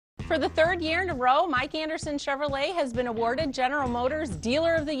For the third year in a row, Mike Anderson Chevrolet has been awarded General Motors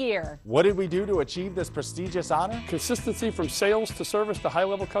Dealer of the Year. What did we do to achieve this prestigious honor? Consistency from sales to service to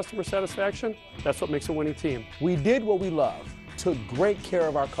high-level customer satisfaction. That's what makes a winning team. We did what we love, took great care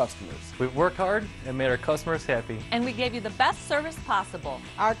of our customers. We worked hard and made our customers happy. And we gave you the best service possible.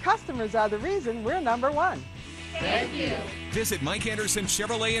 Our customers are the reason we're #1. Thank you. Visit Mike Anderson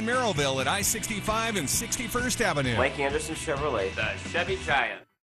Chevrolet in Merrillville at I-65 and 61st Avenue. Mike Anderson Chevrolet, the Chevy Giant.